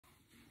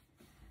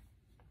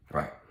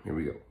Here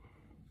we go.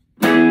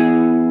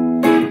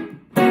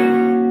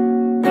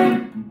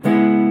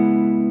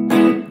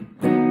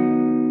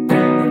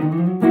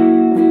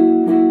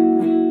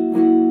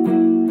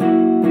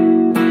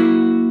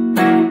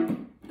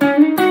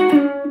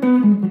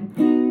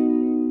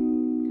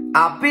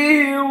 I'll be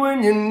here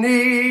when you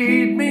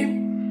need me,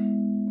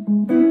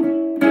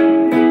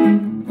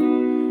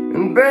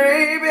 and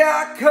baby,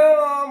 I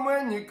come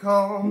when you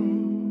come.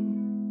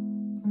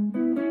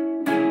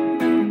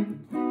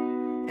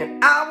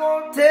 And I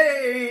won't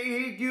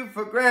take you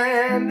for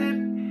granted,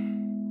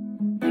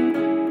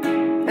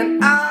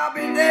 and I'll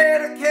be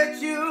there to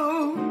catch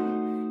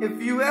you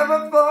if you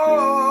ever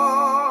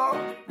fall.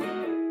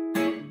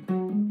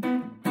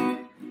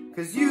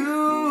 'Cause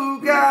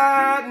you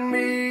got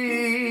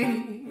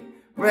me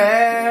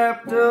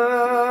wrapped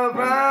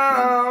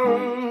around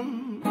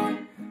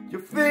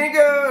your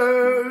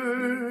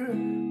finger.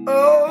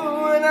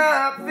 Oh, and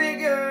I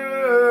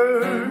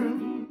figure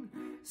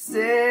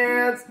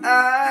since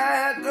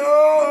I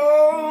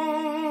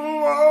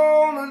don't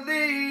wanna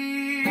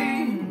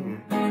leave,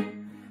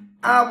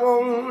 I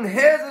won't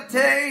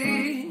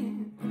hesitate.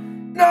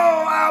 No,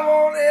 I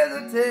won't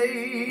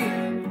hesitate.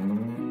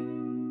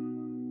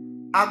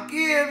 I'll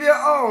give you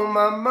all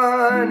my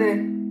money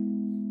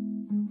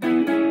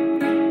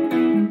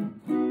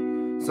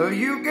so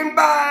you can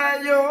buy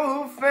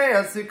your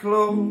fancy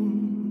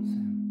clothes.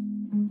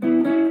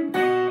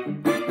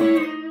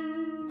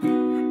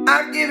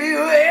 I'll give you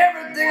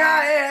everything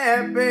I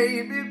have,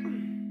 baby,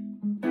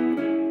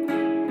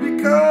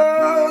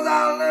 because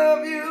I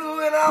love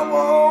you and I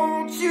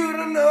want you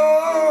to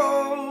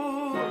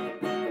know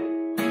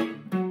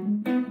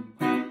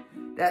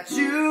that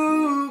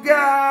you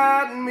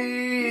got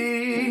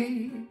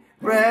me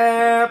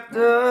wrapped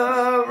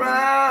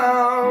around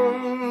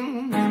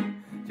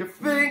your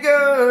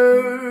finger.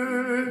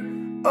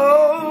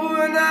 Oh,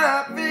 and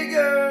I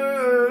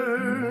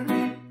figure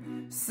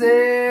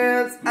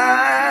since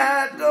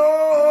I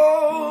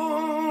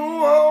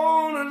don't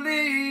wanna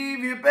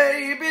leave you,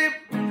 baby,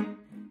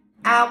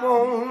 I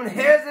won't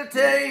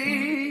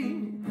hesitate.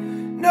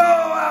 No,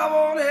 I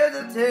won't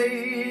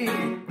hesitate.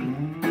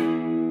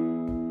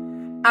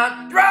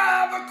 I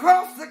drive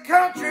across the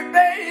country,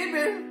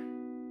 baby,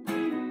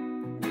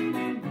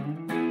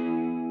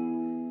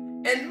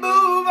 and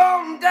move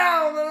on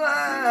down the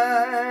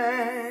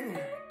line.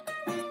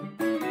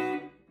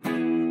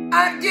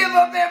 I give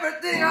up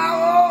everything I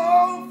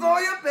own for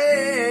you,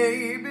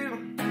 baby,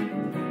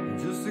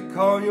 just to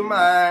call you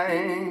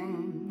mine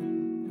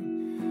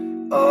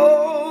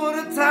all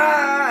the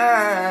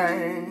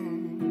time.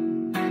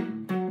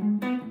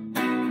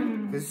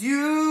 'Cause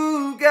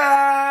you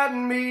got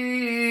me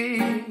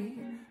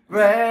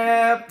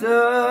wrapped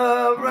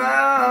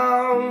around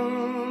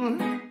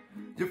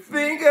your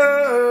finger.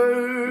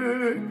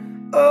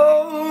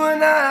 Oh,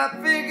 and I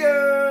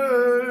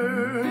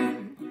figure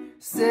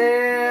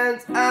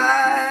since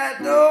I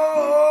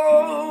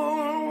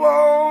don't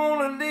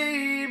wanna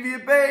leave you,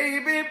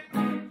 baby,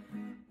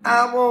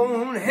 I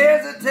won't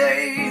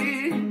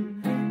hesitate.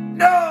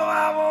 No,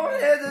 I won't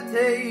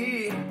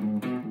hesitate.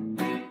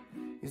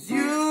 'Cause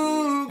you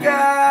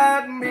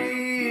got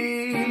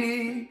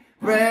me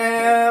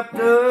wrapped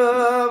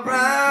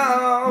around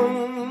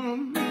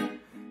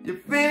your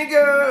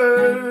finger.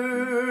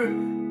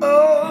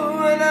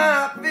 Oh, and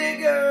I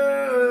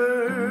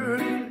figure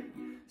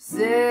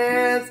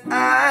since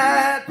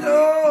I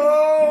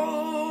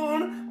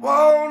don't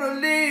wanna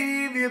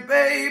leave you,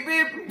 baby,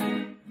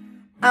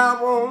 I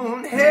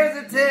won't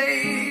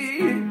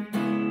hesitate.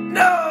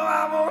 No,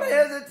 I won't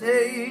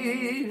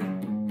hesitate.